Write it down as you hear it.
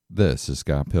This is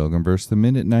Scott Pilgrim vs. the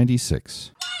Minute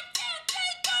 96.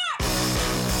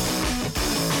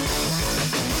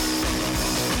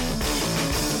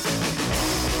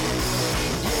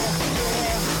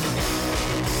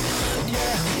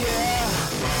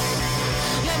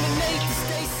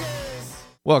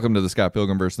 Welcome to the Scott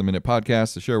Pilgrim vs. the Minute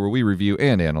podcast, the show where we review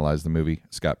and analyze the movie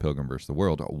Scott Pilgrim vs. the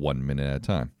World 1 minute at a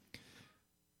time.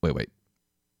 Wait.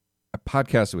 I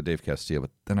podcasted with Dave Castile,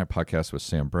 but then I podcasted with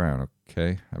Sam Brown,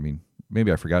 okay? I mean,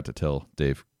 maybe I forgot to tell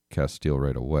Dave Castile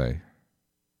right away.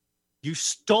 You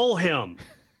stole him.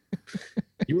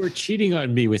 You were cheating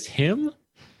on me with him?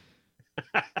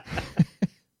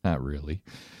 Not really.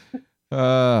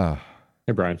 Hey,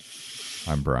 Brian.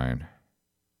 I'm Brian.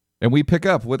 And we pick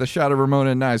up with a shot of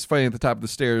Ramona and Knives fighting at the top of the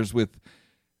stairs with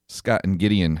Scott and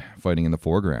Gideon fighting in the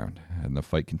foreground. And the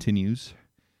fight continues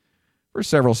for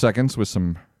several seconds with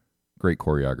some great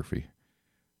choreography.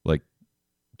 Like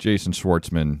Jason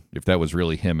Schwartzman, if that was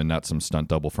really him and not some stunt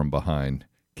double from behind,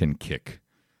 can kick.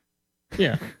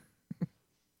 Yeah.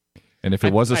 And if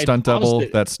it was a stunt double,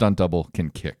 that stunt double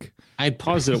can kick. I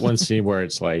paused it at one scene where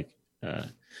it's like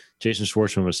Jason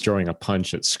Schwartzman was throwing a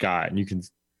punch at Scott, and you can,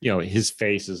 his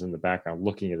face is in the background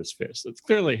looking at his fist. It's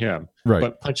clearly him. Right.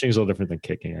 But punching is a little different than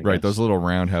kicking, I guess. Those little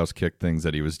roundhouse kick things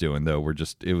that he was doing, though,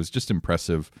 it was just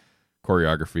impressive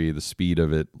choreography. The speed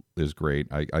of it is great.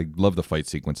 I love the fight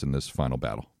sequence in this final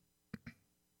battle.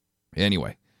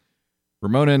 Anyway,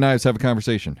 Ramona and Knives have a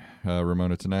conversation.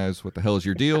 Ramona to Knives, what the hell is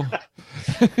your deal?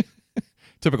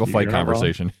 Typical fight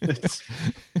conversation.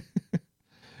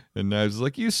 And Knives is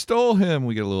like, you stole him.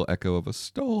 We get a little echo of a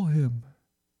stole him.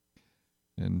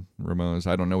 And Ramona's,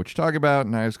 I don't know what you're talking about.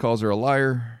 Knives calls her a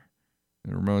liar.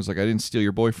 And Ramona's like, I didn't steal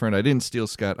your boyfriend. I didn't steal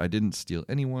Scott. I didn't steal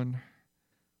anyone.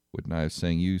 With Knives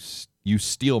saying, you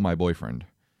steal my boyfriend.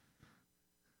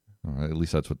 At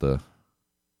least that's what the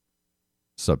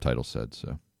subtitle said.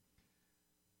 So,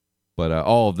 but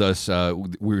all of this,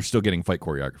 we're still getting fight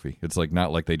choreography. It's like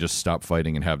not like they just stop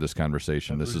fighting and have this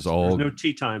conversation. This is all. There's no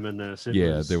tea time in this.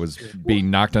 There was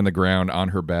being knocked on the ground on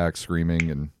her back,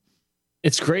 screaming, and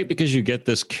it's great because you get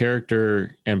this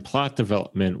character and plot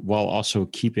development while also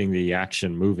keeping the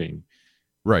action moving.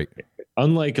 Right.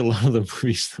 Unlike a lot of the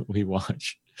movies that we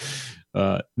watch.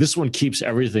 This one keeps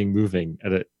everything moving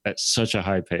at such a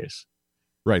high pace.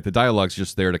 Right. The dialogue's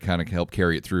just there to kind of help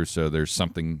carry it through. So there's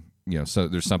something,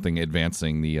 there's something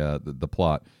advancing the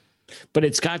plot. But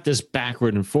it's got this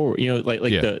backward and forward,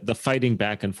 the fighting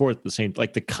back and forth, the same,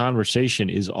 like the conversation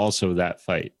is also that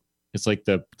fight. It's like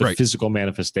the right. Physical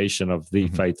manifestation of the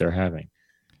fight they're having.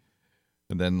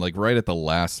 And then like right at the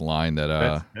last line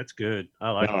that's good.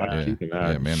 I like that.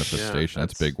 Yeah, manifestation.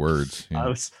 That's big words.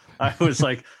 Yeah. I was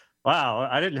like, wow,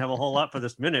 I didn't have a whole lot for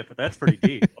this minute, but that's pretty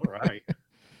deep. All right.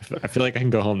 I feel like I can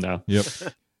go home now. Yep.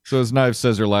 So as Knives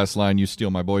says her last line, you steal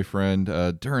my boyfriend.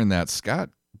 During that, Scott,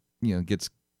 gets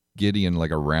Gideon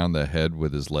like around the head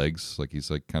with his legs. Like he's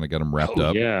like kind of got him wrapped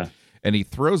up. Yeah. And he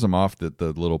throws him off the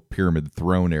little pyramid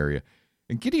throne area.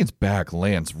 And Gideon's back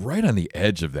lands right on the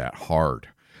edge of that hard.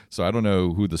 So I don't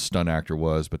know who the stunt actor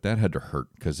was, but that had to hurt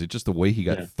because it's just the way he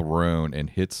got thrown and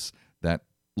hits that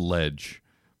ledge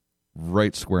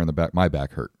right square in the back. My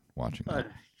back hurt watching that.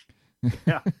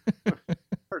 Yeah.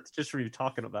 Hurts just from you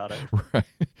talking about it. Right.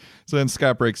 So then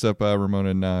Scott breaks up Ramona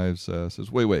and Knives, says,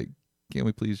 wait, can't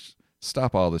we please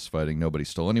stop all this fighting? Nobody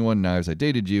stole anyone. Knives, I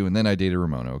dated you, and then I dated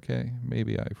Ramona, okay?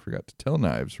 Maybe I forgot to tell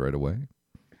Knives right away.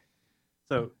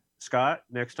 So, Scott,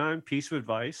 next time, piece of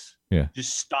advice. Yeah.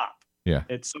 Just stop. Yeah.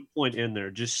 At some point in there,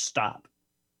 just stop.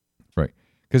 Right.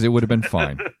 Because it would have been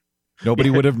fine.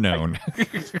 Nobody would have known.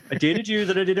 I dated you,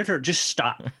 then I dated her. Just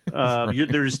stop.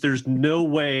 There's no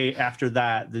way after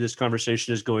that this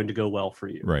conversation is going to go well for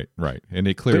you. Right. And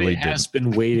it clearly has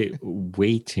been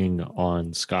waiting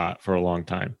on Scott for a long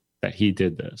time that he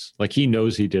did this. Like he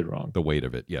knows he did wrong. The weight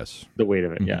of it, yes. The weight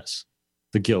of it, yes.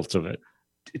 The guilt of it.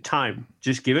 Time.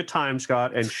 Just give it time,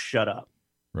 Scott, and shut up.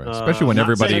 Right. Especially when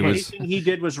everybody was. Anything he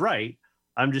did was right.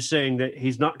 I'm just saying that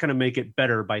he's not going to make it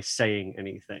better by saying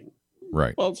anything.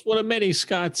 Right. Well, it's one of many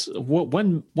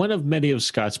of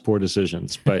Scott's poor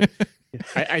decisions, but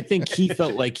I think he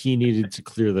felt like he needed to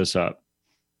clear this up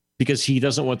because he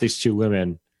doesn't want these two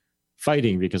women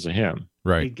fighting because of him.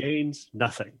 Right. He gains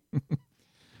nothing.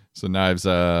 So Knives.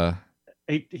 Okay,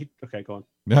 go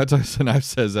on. So Knives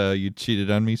says, "You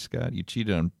cheated on me, Scott. You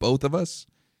cheated on both of us."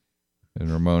 And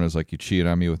Ramona's like, "You cheated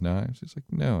on me with Knives." He's like,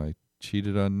 "No, I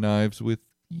cheated on Knives with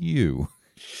you."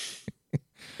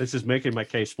 This is making my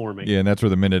case for me. Yeah, and that's where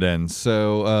the minute ends.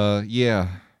 So, yeah,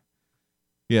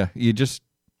 he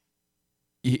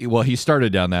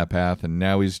started down that path, and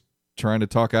now he's trying to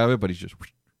talk out of it, but he's just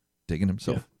digging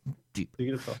himself deep.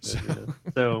 Speaking of tough,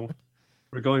 so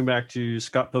we're going back to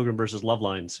Scott Pilgrim versus Love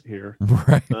Lines here.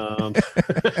 Right.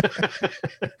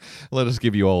 Let us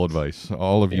give you all advice.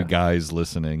 All of you guys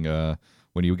listening,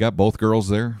 when you got both girls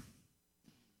there,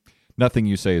 nothing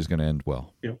you say is going to end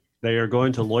well. They are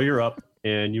going to lawyer up,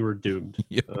 and you are doomed.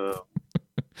 Yep.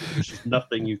 There's just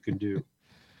nothing you can do.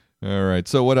 All right.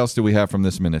 So what else do we have from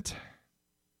this minute?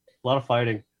 A lot of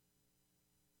fighting.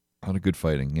 A lot of good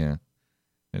fighting, yeah.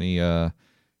 Any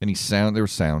sound? There were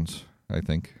sounds, I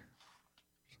think.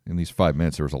 In these 5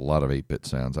 minutes, there was a lot of 8-bit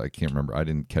sounds. I can't remember. I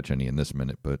didn't catch any in this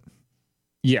minute, but...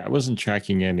 Yeah, I wasn't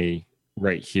tracking any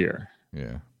right here.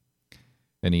 Yeah.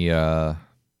 Any, I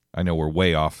know we're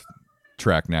way off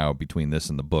track now between this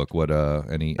and the book. What,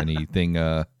 anything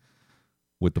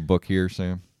with the book here,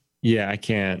 Sam? Yeah, I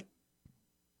can't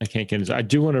get into. I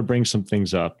do want to bring some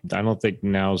things up. I don't think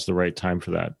now's the right time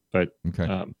for that, but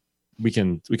okay. We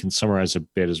can summarize a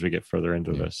bit as we get further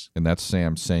into this. And that's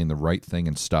Sam saying the right thing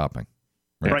and stopping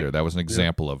right there. That was an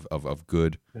example of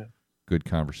good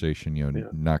conversation.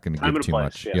 Not going to give too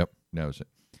much. Yeah. Yep, knows it.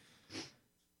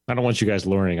 I don't want you guys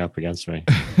luring up against me.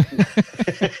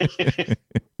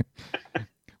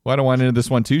 Well, I don't want into this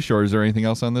one too short. Is there anything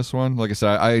else on this one? Like I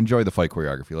said, I enjoy the fight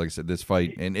choreography. Like I said, this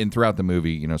fight and throughout the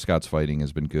movie, Scott's fighting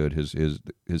has been good. His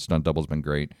stunt double's been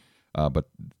great, but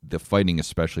the fighting,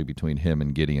 especially between him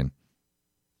and Gideon,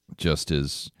 just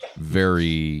is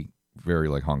very, very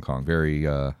like Hong Kong. Very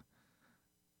well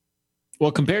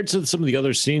compared to some of the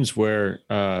other scenes where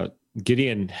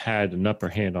Gideon had an upper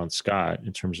hand on Scott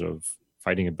in terms of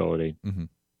fighting ability. Mm-hmm.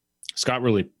 Scott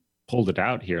really pulled it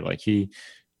out here. Like he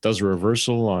does a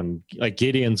reversal on, like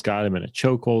Gideon's got him in a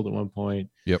chokehold at one point.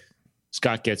 Yep.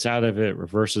 Scott gets out of it,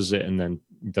 reverses it, and then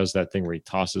does that thing where he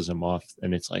tosses him off.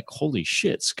 And it's like, holy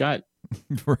shit, Scott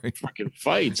fucking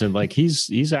fights. And like,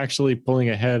 he's actually pulling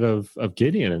ahead of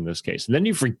Gideon in this case. And then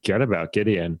you forget about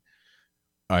Gideon.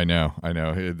 I know.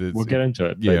 We'll get into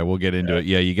it. Yeah, we'll get into it.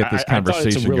 Yeah, you get this conversation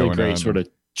it's a really going great on. Sort of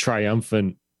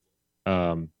triumphant,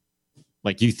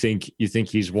 like you think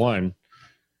he's won.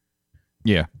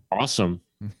 Yeah. Awesome.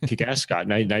 Kick-ass Scott.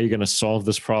 Now you're going to solve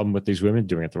this problem with these women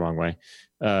doing it the wrong way.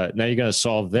 Now you're going to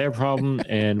solve their problem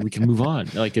and we can move on.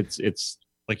 Like it's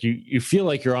like you feel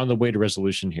like you're on the way to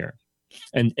resolution here.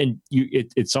 And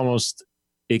it's almost,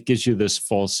 it gives you this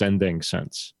false ending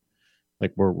sense.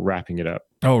 Like we're wrapping it up.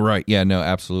 Oh, right. Yeah, no,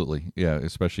 absolutely. Yeah,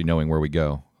 especially knowing where we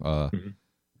go when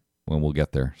we'll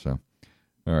get there. So,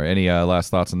 all right. Any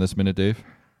last thoughts on this minute, Dave?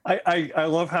 I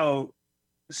love how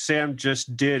Sam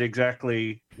just did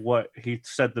exactly what he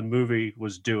said the movie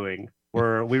was doing,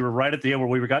 where we were right at the end where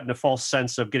we were gotten a false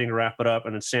sense of getting to wrap it up,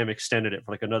 and then Sam extended it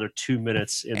for like another 2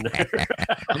 minutes in there.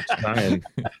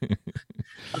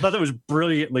 I thought that was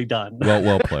brilliantly done.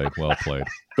 Well played.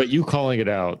 But you calling it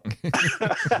out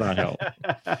does not help.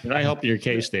 You're not helping your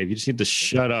case, Dave. You just need to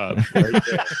shut up. Right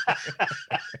there.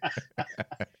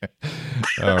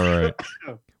 All right.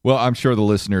 Well, I'm sure the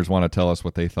listeners want to tell us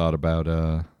what they thought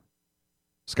about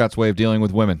Scott's way of dealing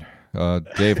with women.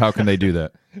 Dave, how can they do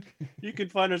that? You can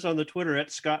find us on the Twitter at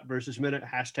Scott versus Minute,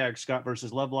 # Scott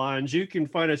versus Love Lines. You can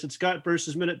find us at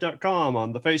scottversusminute.com,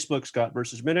 on the Facebook Scott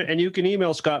versus Minute, and you can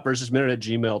email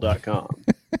scottversusminute@gmail.com.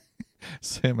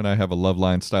 Sam and I have a Love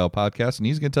Line style podcast, and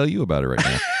he's going to tell you about it right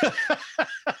now.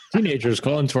 Teenagers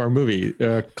call into our movie,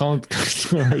 call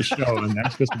into our show and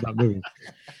ask us about movies.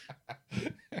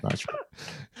 Not true.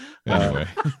 Anyway.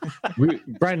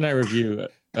 Brian and I review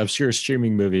obscure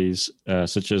streaming movies,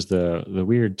 such as the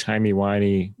weird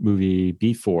timey-wimey movie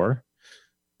B4.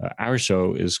 Our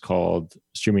show is called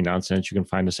Streaming Nonsense. You can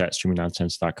find us at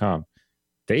streamingnonsense.com.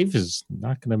 Dave is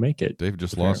not going to make it. Dave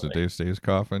just lost it. Dave's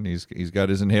coughing. He's got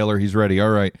his inhaler. He's ready.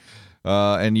 All right.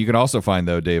 And you can also find,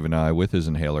 though, Dave and I with his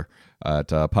inhaler at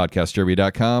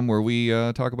podcastderby.com, where we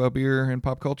talk about beer and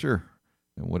pop culture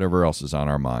and whatever else is on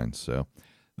our minds. So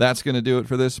that's going to do it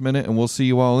for this minute, and we'll see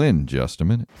you all in just a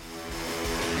minute.